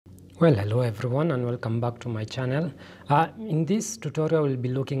Well, hello everyone and welcome back to my channel. In this tutorial we'll be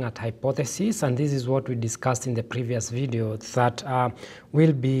looking at hypotheses, and this is what we discussed in the previous video that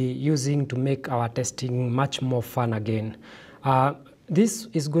we'll be using to make our testing much more fun again. This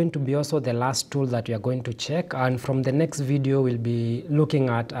is going to be also the last tool that we are going to check, and from the next video we'll be looking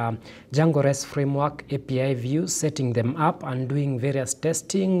at django-rest-framework API views, setting them up and doing various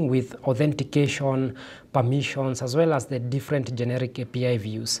testing with authentication, permissions, as well as the different generic API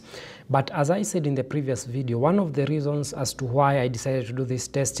views. But as I said in the previous video, one of the reasons as to why I decided to do this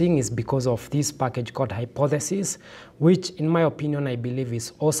testing is because of this package called Hypothesis, which in my opinion I believe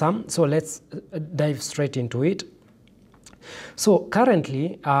is awesome. So let's dive straight into it. So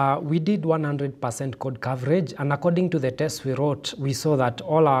currently we did 100% code coverage, and according to the test we wrote, we saw that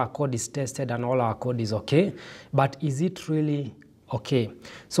all our code is tested and all our code is okay. But is it really okay?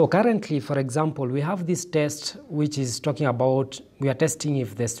 So currently, for example, we have this test which is talking about, we are testing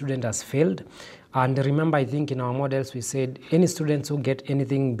if the student has failed. And remember, I think in our models we said any students who get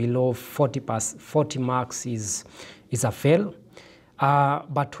anything below 40 marks is a fail.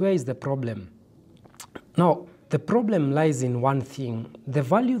 But where is the problem? Now, the problem lies in one thing. The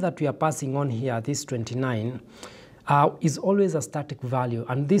value that we are passing on here, this 29, is always a static value.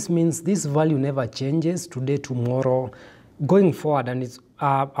 And this means this value never changes today, tomorrow, going forward. And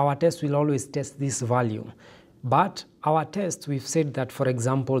our test will always test this value. But our test, we've said that, for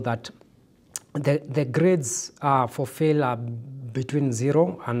example, that the grades for fail are between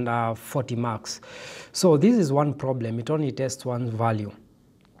 0 and 40 marks. So this is one problem. It only tests one value.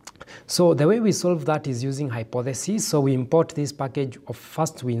 So the way we solve that is using Hypothesis. So we import this package.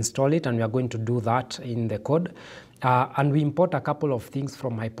 First we install it, and we are going to do that in the code. And we import a couple of things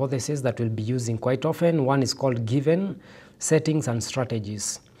from Hypothesis that we'll be using quite often. One is called given, settings, and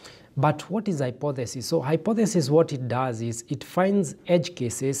strategies. But what is Hypothesis? So Hypothesis, what it does is it finds edge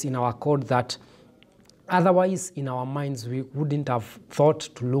cases in our code that otherwise in our minds we wouldn't have thought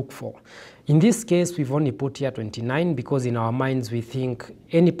to look for. In this case, we've only put here 29 because in our minds we think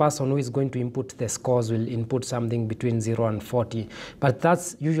any person who is going to input the scores will input something between 0 and 40. But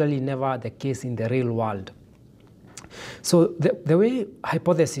that's usually never the case in the real world. So the way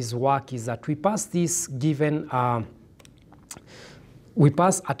hypotheses work is that we pass this given, we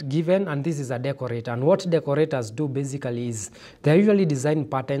pass at given, and this is a decorator. And what decorators do basically is they're usually design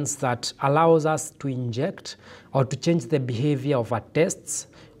patterns that allows us to inject or to change the behavior of our tests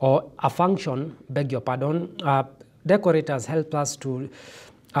or a function, beg your pardon. Decorators help us to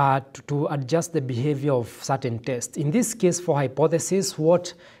adjust the behavior of certain tests. In this case, for hypothesis,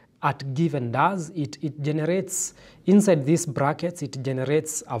 what at given does, it generates, inside these brackets, it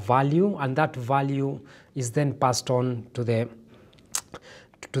generates a value, and that value is then passed on to the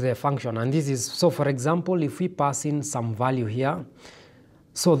function. And this is, so for example, if we pass in some value here,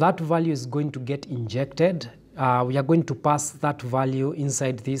 so that value is going to get injected. We are going to pass that value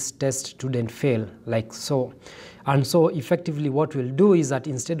inside this test student fail, like so. And so effectively what we'll do is that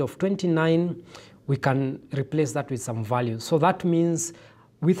instead of 29, we can replace that with some value. So that means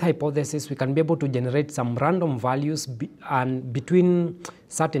with Hypothesis, we can be able to generate some random values and between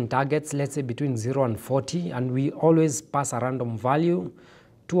certain targets, let's say between 0 and 40, and we always pass a random value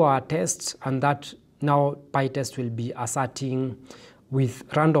to our tests, and that now Pytest will be asserting with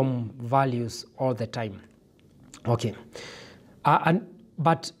random values all the time. Okay,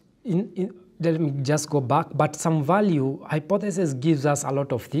 but let me just go back. But some value, Hypothesis gives us a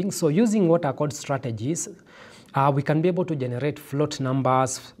lot of things. So using what are called strategies, we can be able to generate float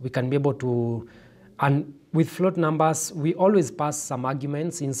numbers. We can be able to, and with float numbers, we always pass some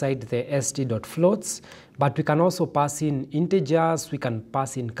arguments inside the st.floats, but we can also pass in integers, we can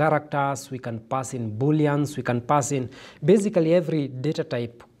pass in characters, we can pass in booleans, we can pass in basically every data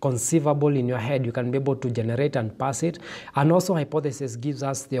type conceivable in your head. You can be able to generate and pass it. And also Hypothesis gives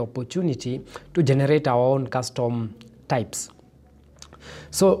us the opportunity to generate our own custom types.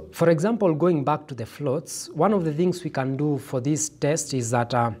 So for example, going back to the floats, one of the things we can do for this test is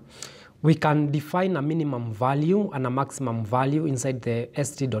that we can define a minimum value and a maximum value inside the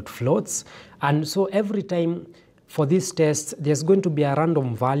st.floats. And so every time for this test, there's going to be a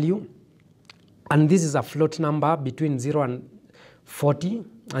random value. And this is a float number between 0 and 40.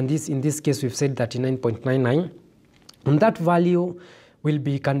 And this, in this case, we've said 39.99. And that value will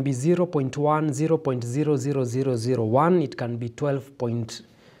be, can be 0.1, 0.00001. It can be 12 point,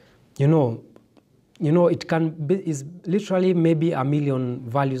 it can be, is literally maybe a million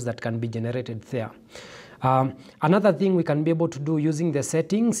values that can be generated there. Another thing we can be able to do using the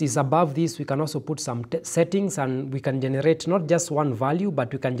settings is above this we can also put some settings, and we can generate not just one value,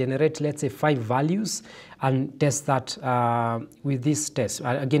 but we can generate, let's say, 5 values and test that with this test.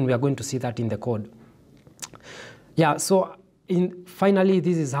 Again, we are going to see that in the code. Yeah, so finally,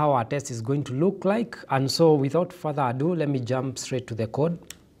 this is how our test is going to look like. And so without further ado, let me jump straight to the code.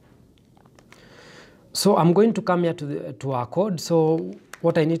 So I'm going to come here to our code. So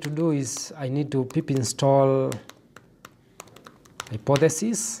what I need to do is I need to pip install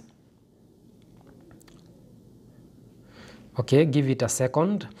hypothesis. Okay, give it a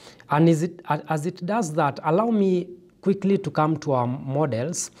second. And as it does that, allow me quickly to come to our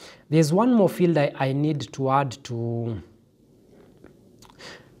models. There's one more field I need to add to.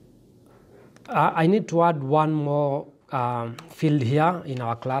 I need to add one more field here in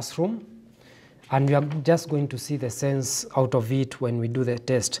our classroom. And we are just going to see the sense out of it when we do the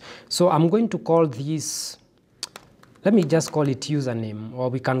test. So I'm going to call this, let me just call it username, or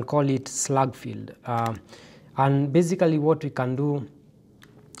we can call it slug field. And basically what we can do,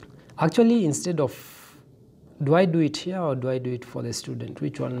 actually instead of, do I do it here or do I do it for the student?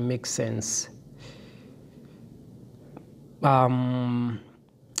 Which one makes sense? Let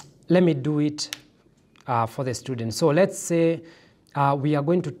me do it for the student. So let's say we are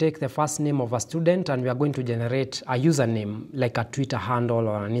going to take the first name of a student and we are going to generate a username, like a Twitter handle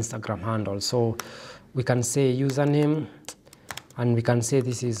or an Instagram handle. So we can say username, and we can say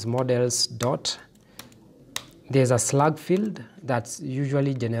this is models dot. There's a slug field that's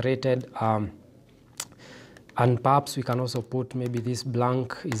usually generated, and perhaps we can also put maybe this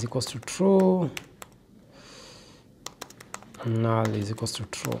blank is equals to true, null is equals to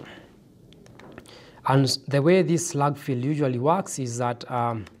true. And the way this slug field usually works is that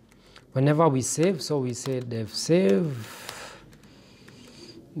whenever we save, so we say dev save,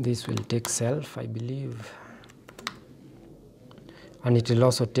 this will take self, I believe, and it will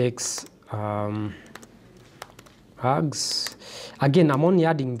also takes args. Again, I'm only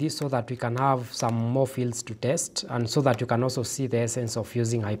adding this so that we can have some more fields to test, and so that you can also see the essence of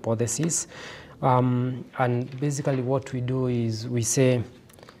using hypothesis. And basically what we do is we say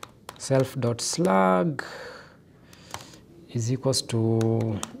self.slug is equals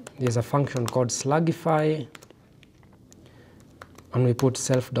to, there's a function called slugify, and we put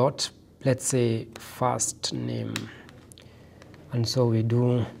self dot, let's say, first name. And so we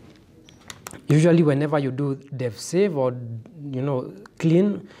do, usually whenever you do dev save or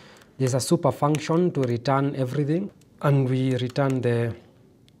clean, there's a super function to return everything, and we return the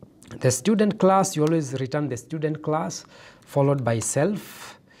student class. You always return the student class followed by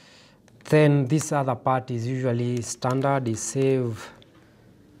self. Then this other part is usually standard, is save,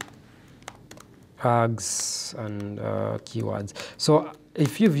 args, and keywords. So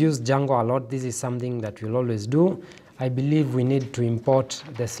if you've used Django a lot, this is something that you'll always do. I believe we need to import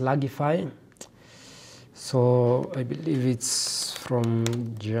the slugify. So I believe it's from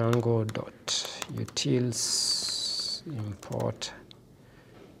django.utils import.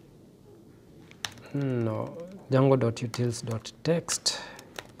 No, django.utils.text.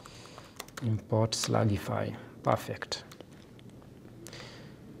 Import slugify. Perfect.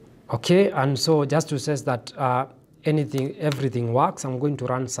 Okay, and so just to say that everything works, I'm going to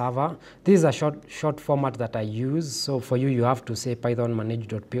run server. This is a short format that I use. So for you, you have to say python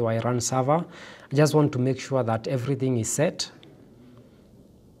manage.py run server. I just want to make sure that everything is set.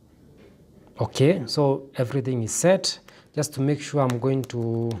 Okay, so everything is set. Just to make sure, I'm going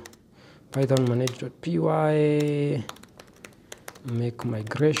to python manage.py, make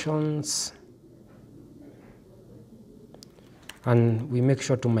migrations, and we make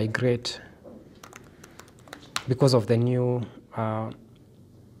sure to migrate because of the new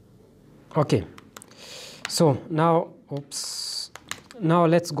okay. So now now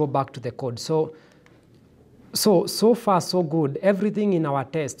let's go back to the code. So far so good. Everything in our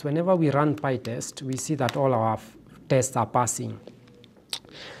test, whenever we run Pytest, we see that all our tests are passing.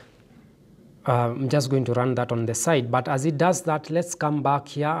 I'm just going to run that on the side, but as it does that, let's come back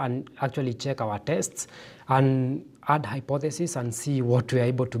here and actually check our tests and add hypothesis and see what we are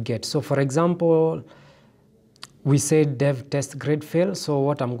able to get. So for example, we said dev test grade fail. So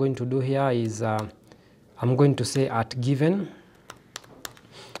what I'm going to do here is I'm going to say at given,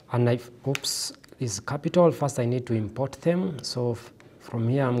 and is capital. First I need to import them. So from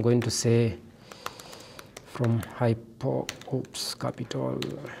here I'm going to say from capital,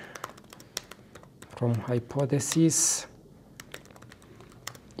 from hypothesis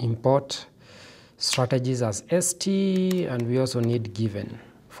import strategies as st, and we also need given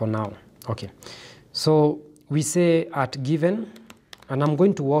for now. Okay, so we say at given, and I'm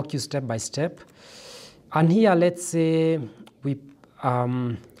going to walk you step by step. And here, let's say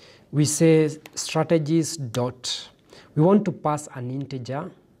we say strategies dot. We want to pass an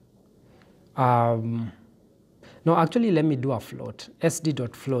integer. No, actually, let me do a float.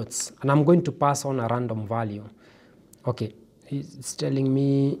 sd.floats, and I'm going to pass on a random value. Okay, it's telling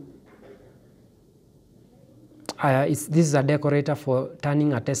me this is a decorator for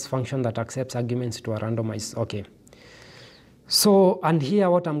turning a test function that accepts arguments to a randomized. Okay. So, and here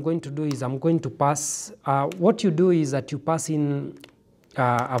what I'm going to do is I'm going to pass, what you do is that you pass in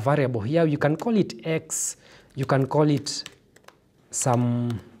a variable here. You can call it x, you can call it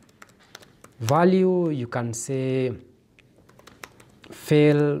some value, you can say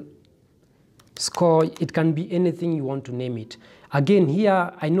fail score, it can be anything you want to name it. Again,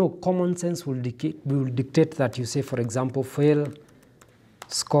 here I know common sense will dictate that you say, for example, fail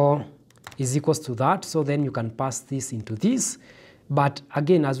score is equals to that, so then you can pass this into this. But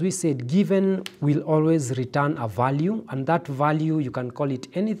again, as we said, given will always return a value, and that value, you can call it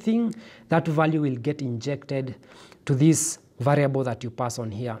anything, that value will get injected to this variable that you pass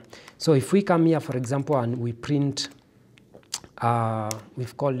on here. So if we come here, for example, and we print,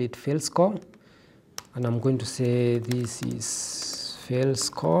 we've called it fail score, and I'm going to say this is fail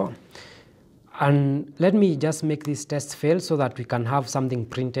score. And let me just make this test fail so that we can have something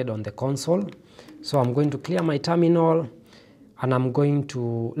printed on the console. So I'm going to clear my terminal, and I'm going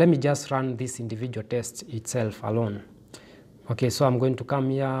to, let me just run this individual test itself alone. Okay, so I'm going to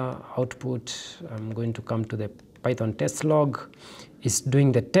come here, output, I'm going to come to the Python test log. It's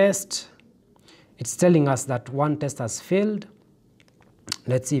doing the test. It's telling us that one test has failed.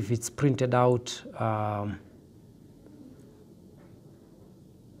 Let's see if it's printed out.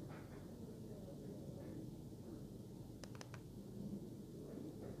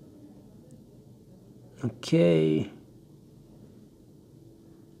 Okay.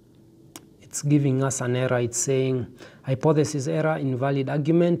 It's giving us an error. It's saying hypothesis error, invalid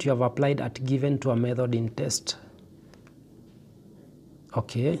argument. You have applied at given to a method in test.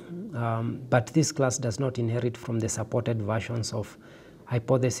 Okay, but this class does not inherit from the supported versions of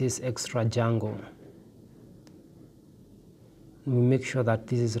hypothesis extra Django. We make sure that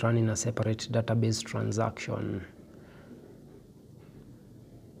this is run in a separate database transaction.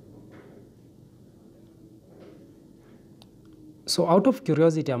 So out of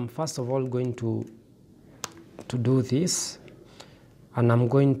curiosity, I'm first of all going to do this, and I'm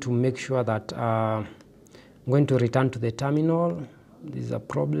going to make sure that I'm going to return to the terminal. This is a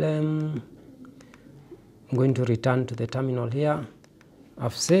problem. I'm going to return to the terminal here.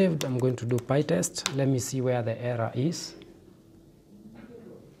 I've saved. I'm going to do Pytest. Let me see where the error is.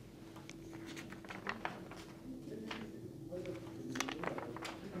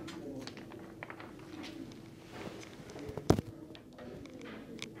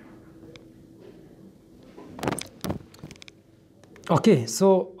 Okay,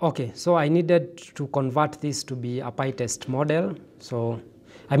 so I needed to convert this to be a Pytest model. So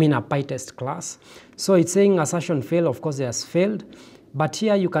I mean a Pytest class. So it's saying assertion fail. Of course, it has failed, but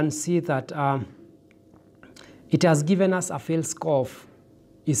here you can see that it has given us a fail score of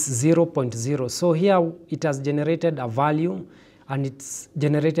is 0.0. So here it has generated a value, and it's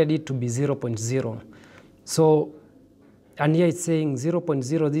generated it to be 0.0. So, and here it's saying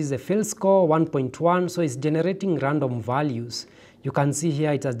 0.0, this is a fail score, 1.1, so it's generating random values. You can see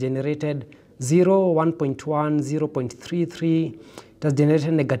here it has generated 0, 1.1, 0.33, it has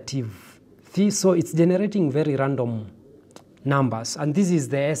generated negative 3, so it's generating very random numbers, and this is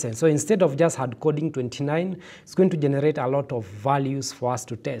the essence. So instead of just hard coding 29, it's going to generate a lot of values for us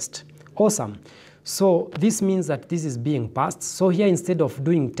to test. Awesome. So this means that this is being passed. So here instead of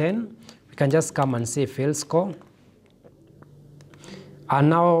doing 10, we can just come and say fail score. And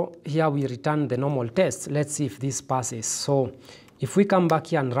now here we return the normal test. Let's see if this passes. So if we come back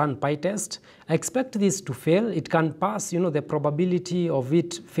here and run Pytest, I expect this to fail. It can pass, the probability of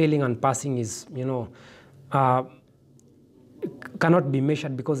it failing and passing is, cannot be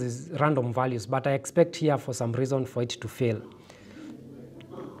measured because it's random values, but I expect here for some reason for it to fail.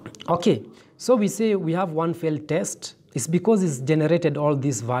 Okay, so we say we have one failed test. It's because it's generated all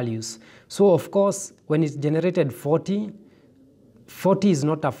these values. So of course, when it's generated 40 is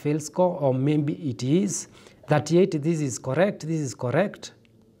not a fail score, or maybe it is. 38, this is correct, this is correct.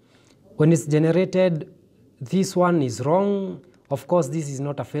 When it's generated, this one is wrong. Of course, this is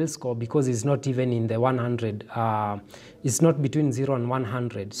not a fail score because it's not even in the 100. It's not between 0 and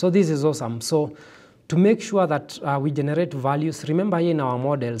 100. So this is awesome. So to make sure that we generate values, remember here in our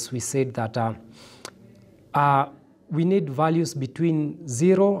models, we said that we need values between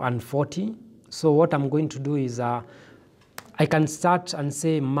 0 and 40. So what I'm going to do is I can start and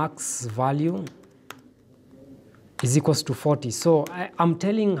say max value is equals to 40. So I'm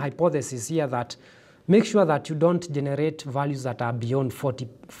telling hypothesis here that make sure that you don't generate values that are beyond 40.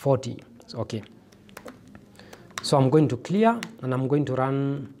 Okay. So I'm going to clear and I'm going to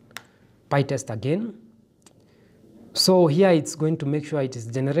run Pytest again. So here it's going to make sure it is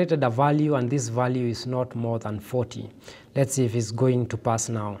generated a value and this value is not more than 40. Let's see if it's going to pass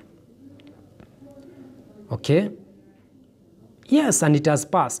now. Okay. Yes, and it has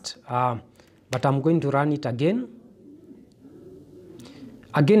passed. But I'm going to run it again.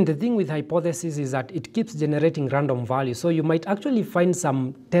 Again, the thing with hypothesis is that it keeps generating random values. So you might actually find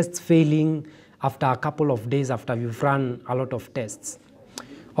some tests failing after a couple of days after you've run a lot of tests.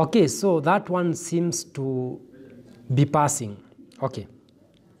 Okay, so that one seems to be passing. Okay.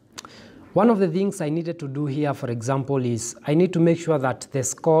 One of the things I needed to do here, for example, is I need to make sure that the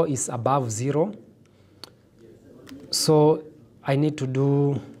score is above 0. So I need to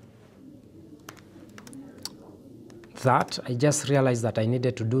do that. I just realized that I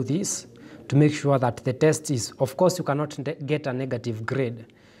needed to do this to make sure that the test is, of course, you cannot get a negative grade.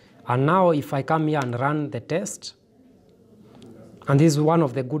 And now if I come here and run the test, and this is one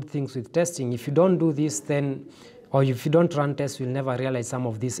of the good things with testing, if you don't do this, then, or if you don't run tests, you'll never realize some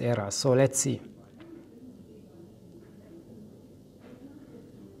of these errors. So let's see.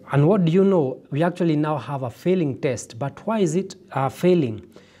 And what do you know? We actually now have a failing test, but why is it failing?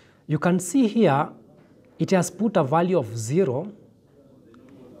 You can see here, it has put a value of 0,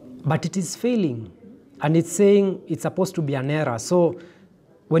 but it is failing. And it's saying it's supposed to be an error. So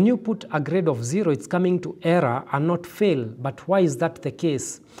when you put a grade of 0, it's coming to error and not fail. But why is that the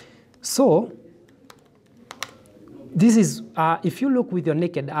case? So this is, if you look with your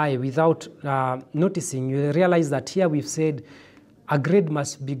naked eye without noticing, you realize that here we've said a grade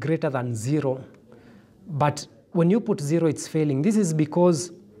must be greater than 0. But when you put 0, it's failing. This is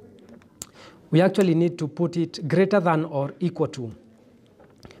because we actually need to put it greater than or equal to.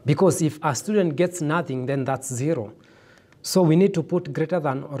 Because if a student gets nothing, then that's 0. So we need to put greater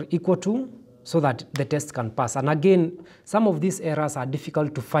than or equal to so that the test can pass. And again, some of these errors are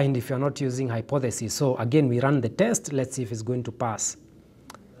difficult to find if you're not using hypothesis. So again, we run the test. Let's see if it's going to pass.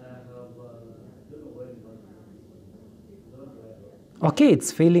 Okay,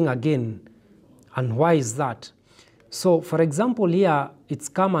 it's failing again. And why is that? So for example, here, it's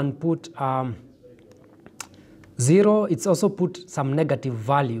come and put 0. It's also put some negative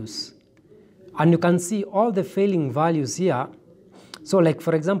values. And you can see all the failing values here. So like,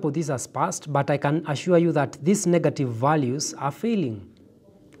 for example, this has passed, but I can assure you that these negative values are failing.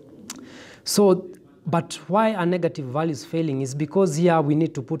 So, but why are negative values failing is because here we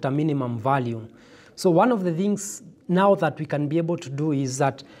need to put a minimum value. So one of the things now that we can be able to do is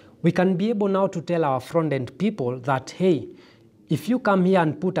that we can be able now to tell our front-end people that, hey, if you come here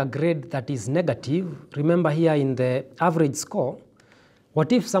and put a grade that is negative, remember here in the average score,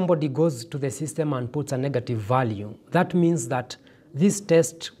 what if somebody goes to the system and puts a negative value? That means that this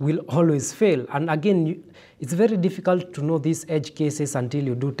test will always fail. And again, it's very difficult to know these edge cases until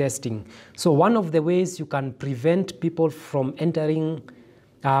you do testing. So one of the ways you can prevent people from entering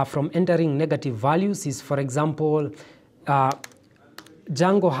negative values is, for example,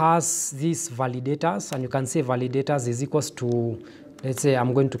 Django has these validators, and you can say validators is equals to, let's say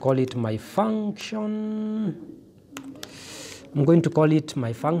I'm going to call it my function. I'm going to call it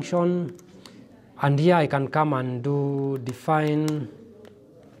my function, and here I can come and do define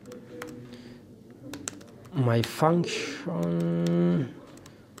my function,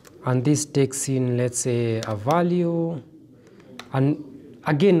 and this takes in, let's say, a value. And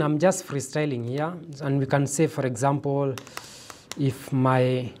again, I'm just freestyling here, and we can say, for example, if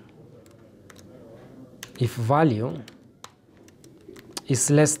value is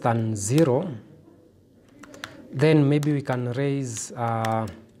less than 0, then maybe we can raise a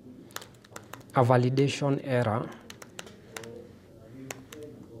validation error.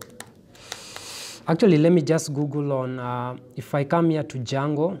 Actually, let me just Google on, if I come here to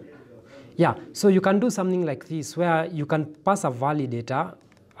Django. Yeah, so you can do something like this, where you can pass a validator,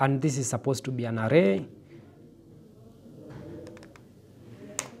 and this is supposed to be an array,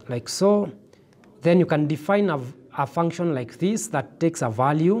 like so. Then you can define a function like this that takes a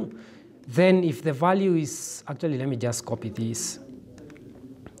value. Then if the value is, actually, let me just copy this.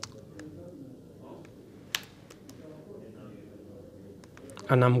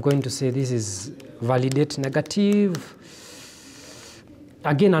 And I'm going to say this is validate negative.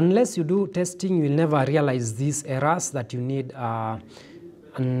 Again, unless you do testing, you will never realize these errors that you need, and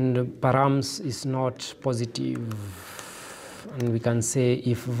params is not positive. And we can say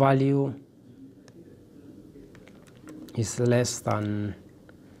if value is less than,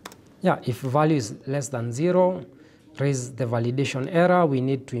 yeah, if value is less than 0, raise the validation error, we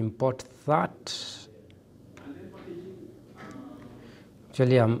need to import that.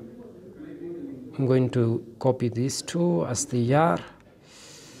 Actually, I'm going to copy these two as they are.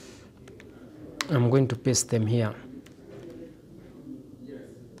 I'm going to paste them here.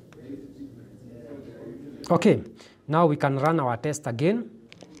 Okay, now we can run our test again.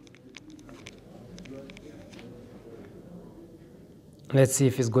 Let's see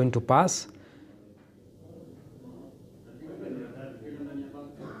if it's going to pass.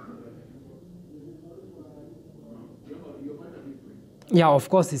 Yeah, of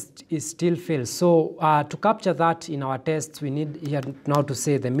course, it still fails. So to capture that in our tests, we need here now to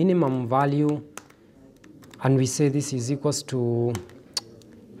say the minimum value, and we say this is equals to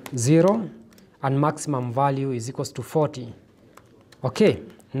 0, and maximum value is equals to 40. Okay,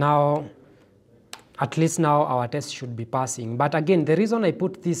 now at least now our test should be passing. But again, the reason I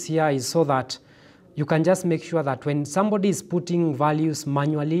put this here is so that you can just make sure that when somebody is putting values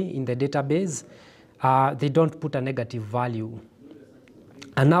manually in the database, they don't put a negative value.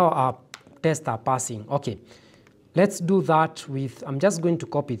 And now our tests are passing. Okay, let's do that with, I'm just going to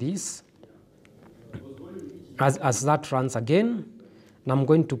copy this as that runs again. And I'm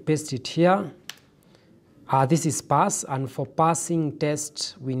going to paste it here. This is pass, and for passing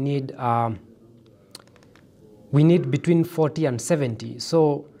test, we need between 40 and 70.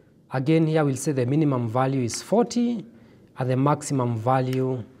 So again, here we'll say the minimum value is 40, and the maximum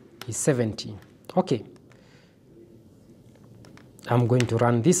value is 70. Okay. I'm going to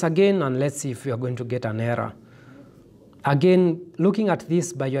run this again, and let's see if we are going to get an error. Again, looking at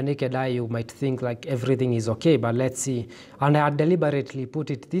this by your naked eye, you might think like everything is okay, but let's see. And I deliberately put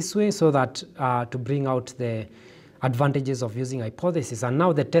it this way so that to bring out the advantages of using hypothesis. And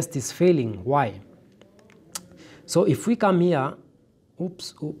now the test is failing. Why? So if we come here,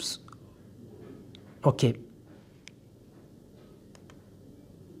 oops. Okay.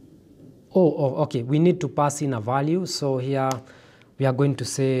 Okay, we need to pass in a value. So here we are going to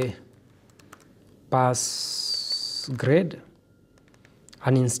say pass grade,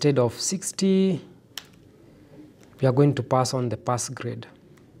 and instead of 60, we are going to pass on the pass grade.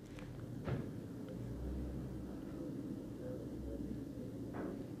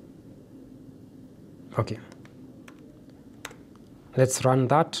 Okay, let's run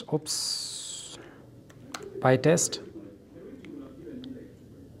that. Oops, Pytest.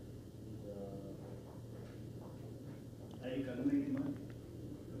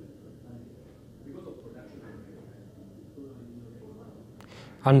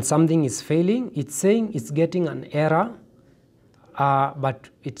 And something is failing. It's saying it's getting an error, but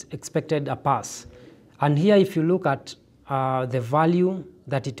it's expected a pass. And here, if you look at the value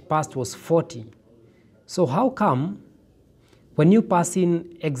that it passed was 40. So how come when you pass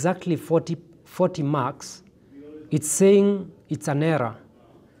in exactly 40 marks, it's saying it's an error?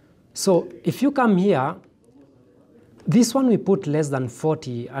 So if you come here, this one we put less than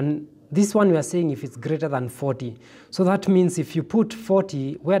 40, and this one we are saying if it's greater than 40. So that means if you put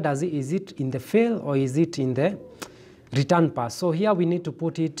 40, where does it, is it in the fail or is it in the return pass? So here we need to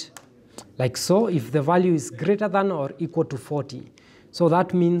put it like so, if the value is greater than or equal to 40. So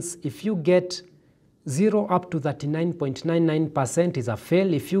that means if you get 0 up to 39.99% is a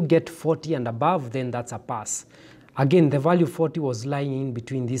fail. If you get 40 and above, then that's a pass. Again, the value 40 was lying in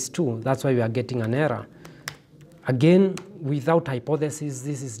between these two. That's why we are getting an error. Again, without hypothesis,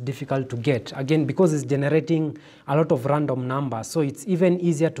 this is difficult to get. Again, because it's generating a lot of random numbers. So it's even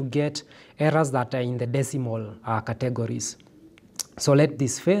easier to get errors that are in the decimal categories. So let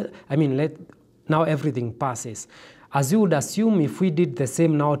this fail. Now everything passes. As you would assume, if we did the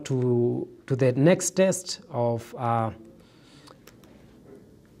same now to the next test of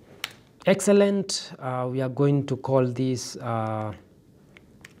excellent, we are going to call this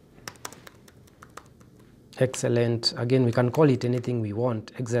excellent. Again, we can call it anything we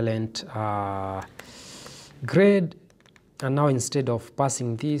want. Excellent grade. And now instead of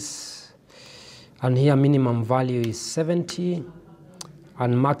passing this, and here minimum value is 70,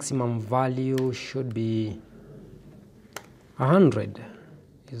 and maximum value should be 100.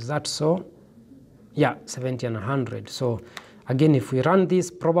 Is that so? Yeah, 70 and 100. So again, if we run this,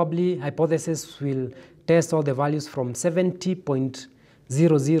 probably hypothesis will test all the values from 70.000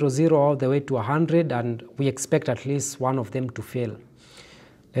 all the way to 100, and we expect at least one of them to fail.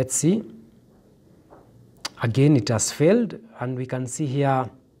 Let's see. Again, it has failed, and we can see here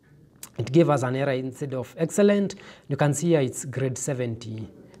it gave us an error instead of excellent. You can see here it's grade 70.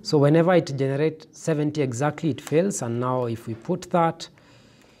 So whenever it generates 70 exactly, it fails. And now if we put that,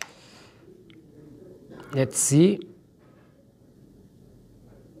 let's see.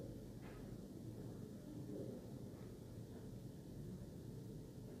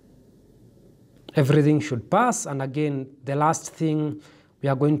 everything should pass. And again, the last thing we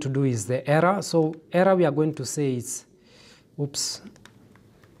are going to do is the error. So error we are going to say is, oops,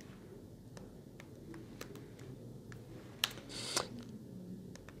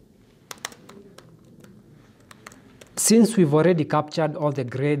 since we've already captured all the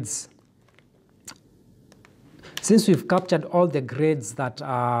grades, since we've captured all the grades that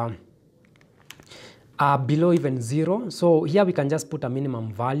are below even 0, so here we can just put a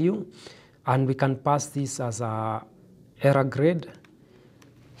minimum value and we can pass this as a error grade.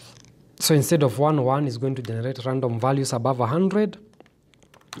 So instead of 1, it's going to generate random values above 100.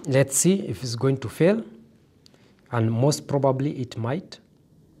 Let's see if it's going to fail, and most probably it might.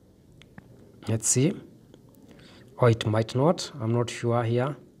 Let's see, or it might not, I'm not sure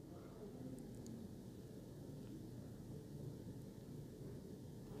here.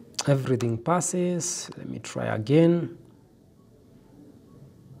 Everything passes. Let me try again.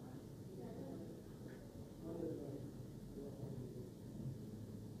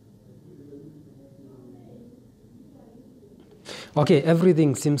 Okay,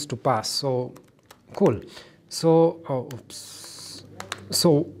 everything seems to pass, so cool. So, oops.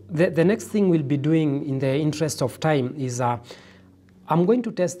 So the next thing we'll be doing in the interest of time is I'm going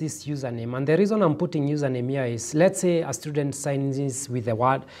to test this username, and the reason I'm putting username here is, let's say a student signs in with the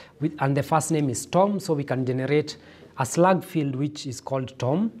word, and the first name is Tom, so we can generate a slug field which is called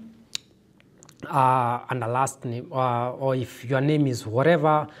Tom, and a last name, or if your name is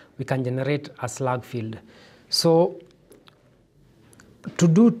whatever, we can generate a slug field. So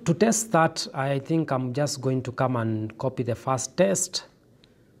to test that, I think I'm just going to come and copy the first test,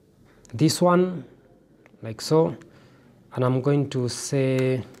 this one, like so, and I'm going to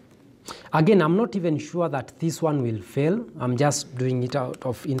say, again, I'm not even sure that this one will fail. I'm just doing it out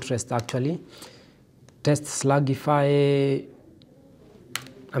of interest, actually. Test slugify.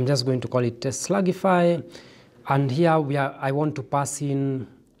 I'm just going to call it test slugify, and here I want to pass in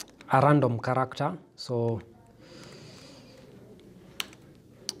a random character. So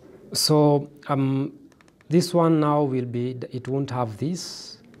this one now will be, it won't have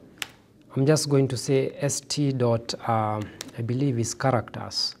this. I'm just going to say st dot, I believe is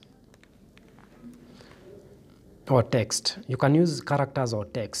characters or text. You can use characters or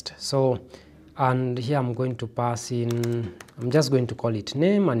text. So, and here I'm going to pass in, I'm just going to call it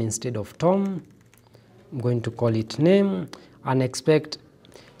name, and instead of Tom, I'm going to call it name and expect.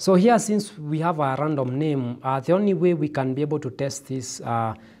 So here, since we have a random name, the only way we can be able to test this,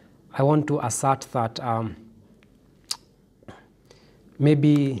 I want to assert that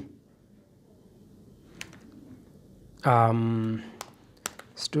maybe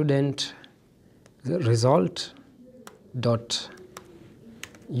student result dot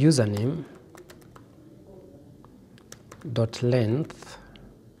username dot length.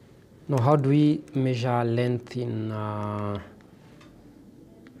 Now, how do we measure length in?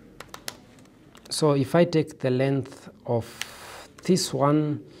 So if I take the length of this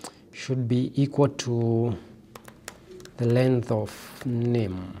one, should be equal to the length of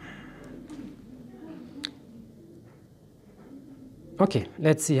name. Okay,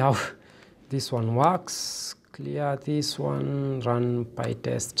 let's see how this one works. Clear this one, run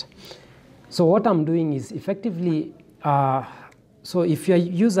Pytest. So what I'm doing is effectively, so if your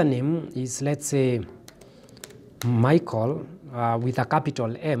username is, let's say, Michael with a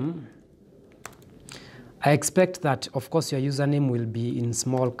capital M, I expect that, of course, your username will be in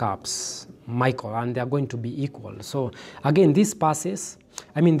small caps, Michael, and they're going to be equal. So again, this passes,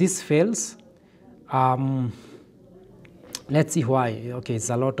 this fails. Let's see why. Okay, it's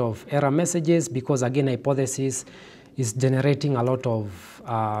a lot of error messages because, again, hypothesis is generating a lot of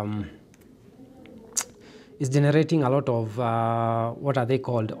what are they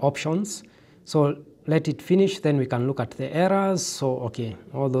called, options. So let it finish, then we can look at the errors. So okay,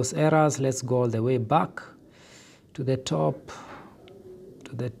 all those errors, let's go all the way back to the top,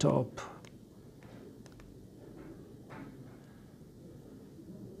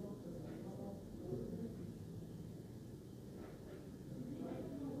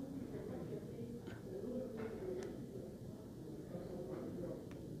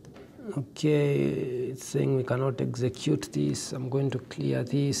 Okay, it's saying we cannot execute this. I'm going to clear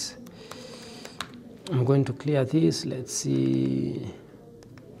this. Let's see.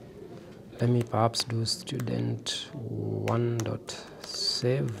 Let me perhaps do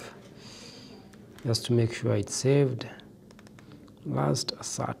student1.save just to make sure it's saved. Last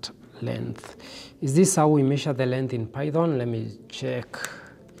assert length. Is this how we measure the length in Python? Let me check.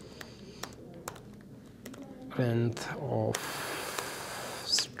 Length of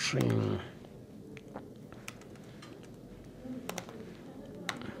string.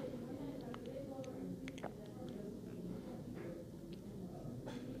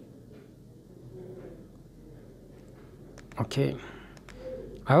 Okay,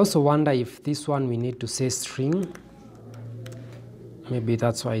 I also wonder if this one we need to say string. Maybe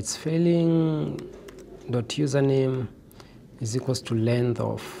that's why it's failing. Dot username is equals to length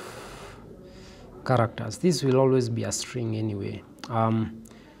of characters. This will always be a string anyway.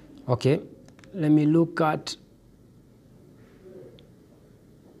 Okay, let me look at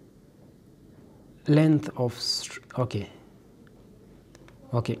length of okay.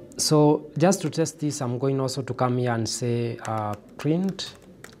 So just to test this, I'm going also to come here and say print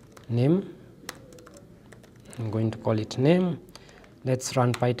name. I'm going to call it name. Let's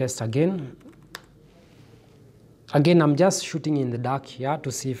run Pytest again. Again, I'm just shooting in the dark here to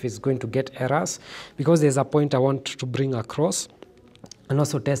see if it's going to get errors, because there's a point I want to bring across, and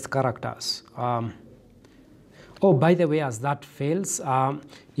also test characters. Oh, by the way, as that fails,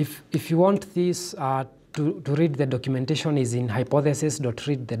 if you want this to read, the documentation is in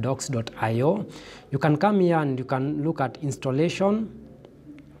hypothesis.readthedocs.io. You can come here and you can look at installation,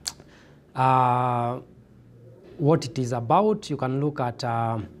 what it is about. You can look at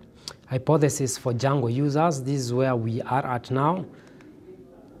hypothesis for Django users. This is where we are at now.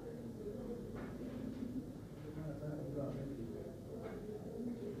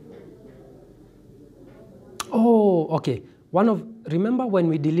 Oh, okay. Remember when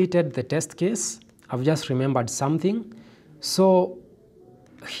we deleted the test case? I've just remembered something. So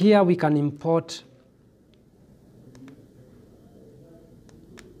here we can import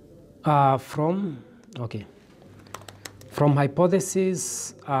from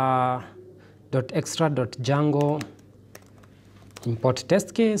hypothesis .extra.django import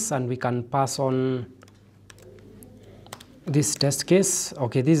test case, and we can pass on this test case.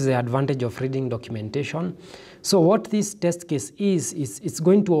 Okay, this is the advantage of reading documentation. So what this test case is it's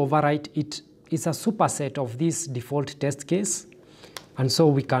going to overwrite it. It's a superset of this default test case, and so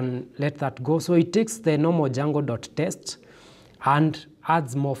we can let that go. So it takes the normal django.test and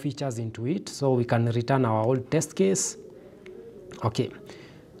adds more features into it, so we can return our old test case. Okay,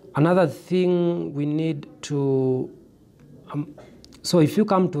 another thing we need to so if you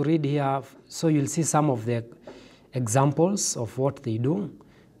come to read here, so you'll see some of the examples of what they do,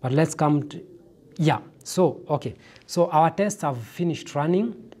 but let's come to, so our tests have finished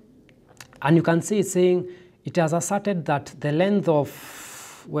running, and you can see it's saying it has asserted that the length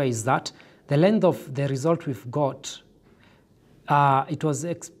of, where is that? The length of the result we've got, it was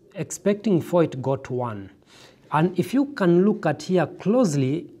expecting 4, it got 1. And if you can look at here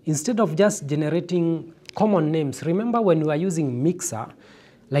closely, instead of just generating common names, remember when we were using mixer,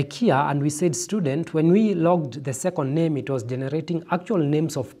 like here, and we said student, when we logged the second name, it was generating actual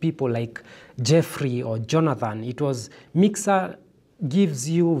names of people like Jeffrey or Jonathan. It was, mixer gives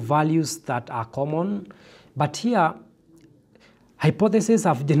you values that are common, but here hypotheses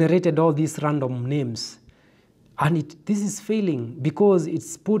have generated all these random names, and this is failing because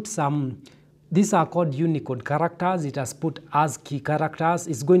it's put some, these are called Unicode characters, it has put ASCII characters,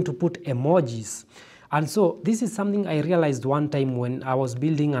 it's going to put emojis. And so this is something I realized one time when I was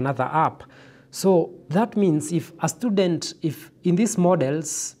building another app. So that means if a student, if in these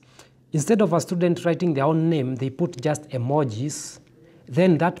models, instead of a student writing their own name, they put just emojis,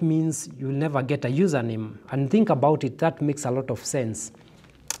 then that means you'll never get a username. And think about it, that makes a lot of sense.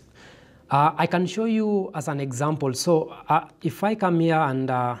 I can show you as an example. So if I come here and,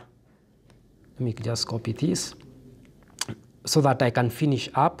 let me just copy this so that I can finish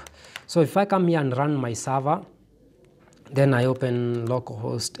up. So if I come here and run my server, then I open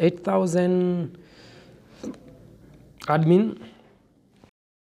localhost 8000 admin.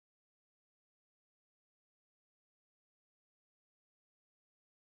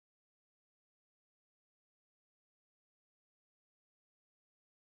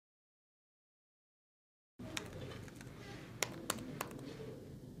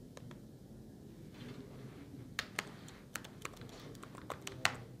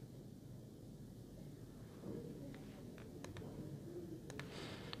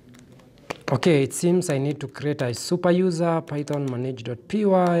 Okay, it seems I need to create a super user, python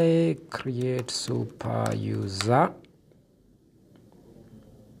manage.py, create super user.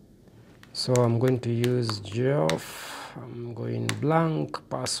 So I'm going to use Geoff, I'm going blank,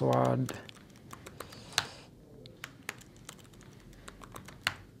 password.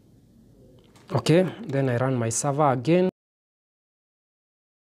 Okay, then I run my server again.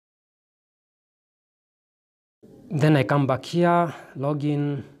 Then I come back here,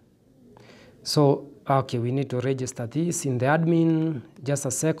 login. So, okay, we need to register this in the admin. Just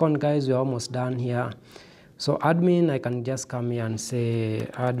a second, guys, we're almost done here. So admin, I can just come here and say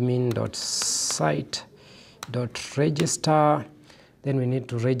admin.site.register. Then we need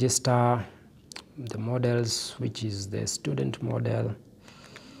to register the models, which is the student model.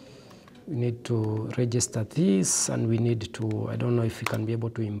 We need to register this, and we need to, I don't know if we can be able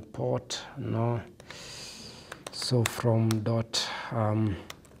to import, no. So from dot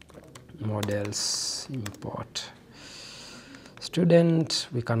models import student,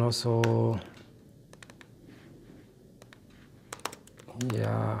 we can also,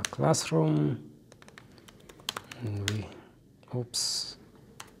 yeah, classroom, and we, oops,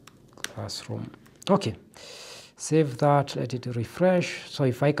 classroom. Okay, save that, let it refresh. So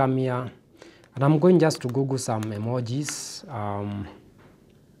if I come here, and I'm going just to Google some emojis,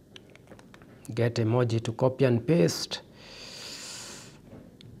 get emoji to copy and paste.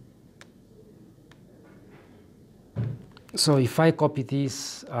 So if I copy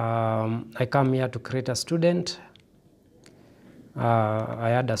this, I come here to create a student.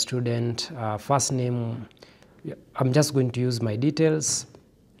 I add a student, first name. I'm just going to use my details.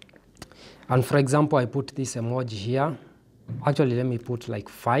 And for example, I put this emoji here. Actually, let me put like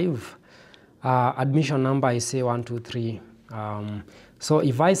 5. Admission number, I say 1, 2, 3. So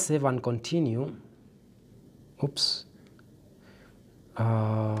if I save and continue, oops.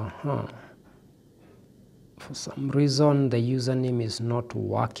 For some reason, the username is not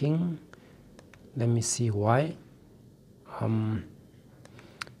working. Let me see why.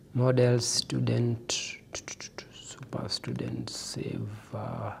 Model student, super student, save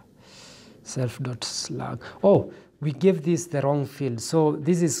self.slug. Oh, we gave this the wrong field. So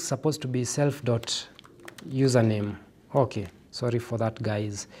this is supposed to be self.username. Okay, sorry for that,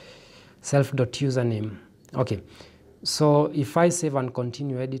 guys. Self.username. Okay, so if I save and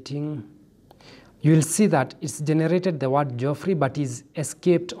continue editing, you will see that it's generated the word Geoffrey, but it's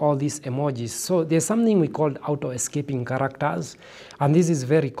escaped all these emojis. So there's something we call auto-escaping characters, and this is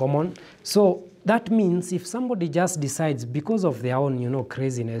very common. So that means if somebody just decides, because of their own,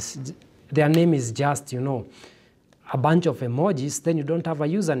 craziness, their name is just, a bunch of emojis, then you don't have a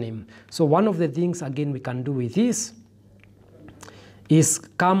username. So one of the things, again, we can do with this is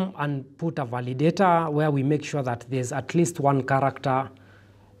come and put a validator where we make sure that there's at least one character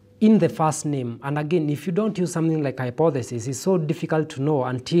in the first name. And again, if you don't use something like hypothesis, it's so difficult to know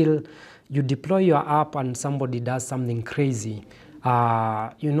until you deploy your app and somebody does something crazy,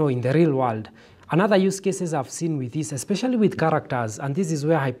 in the real world. Another use cases I've seen with this, especially with characters, and this is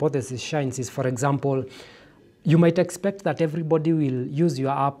where hypothesis shines, is, for example, you might expect that everybody will use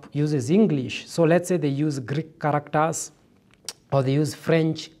your app uses English. So let's say they use Greek characters, or they use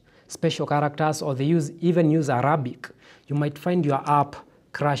French special characters, or they even use Arabic. You might find your app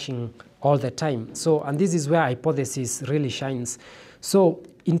crashing all the time. So, and this is where hypothesis really shines. So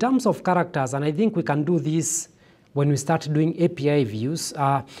in terms of characters, and I think we can do this when we start doing API views,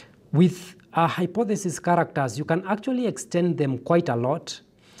 with hypothesis characters, you can actually extend them quite a lot.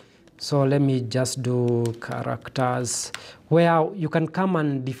 So let me just do characters, where you can come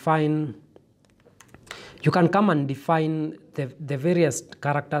and define the various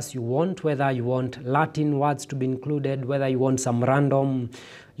characters you want, whether you want Latin words to be included, whether you want some random,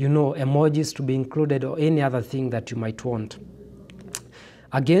 emojis to be included, or any other thing that you might want.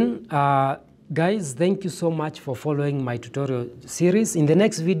 Again, guys, thank you so much for following my tutorial series. In the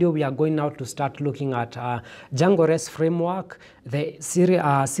next video, we are going now to start looking at django-rest-framework, the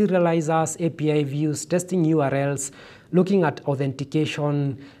serializers, API views, testing URLs, looking at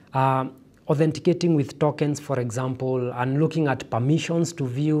authentication, authenticating with tokens, for example, and looking at permissions to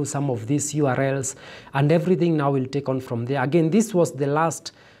view some of these URLs, and everything now will take on from there. Again, this was the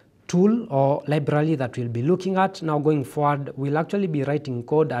last tool or library that we'll be looking at. Now going forward, we'll actually be writing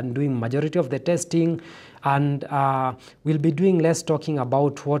code and doing majority of the testing, and we'll be doing less talking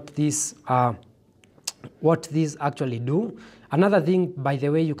about what these actually do. Another thing, by the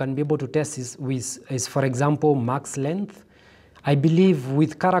way, you can be able to test is for example, max length. I believe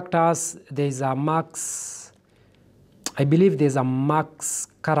with characters, there's a max,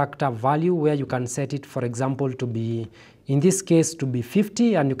 character value where you can set it, for example, to be, in this case, to be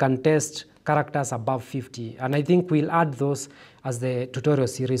 50, and you can test characters above 50. And I think we'll add those as the tutorial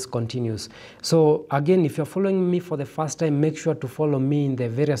series continues. So again, if you're following me for the first time, make sure to follow me in the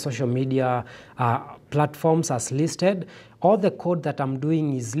various social media platforms as listed. All the code that I'm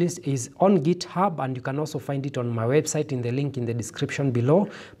doing is on GitHub, and you can also find it on my website in the link in the description below.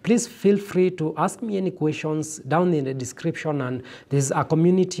 Please feel free to ask me any questions down in the description, and there's a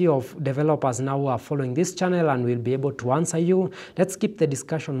community of developers now who are following this channel and will be able to answer you. Let's keep the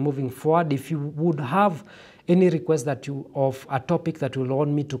discussion moving forward. If you would have any request that you of a topic that you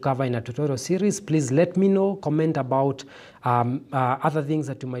want me to cover in a tutorial series, please let me know. Comment about other things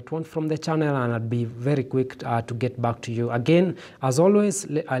that you might want from the channel, and I'll be very quick to get back to you. Again, as always,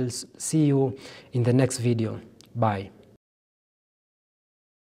 I'll see you in the next video. Bye.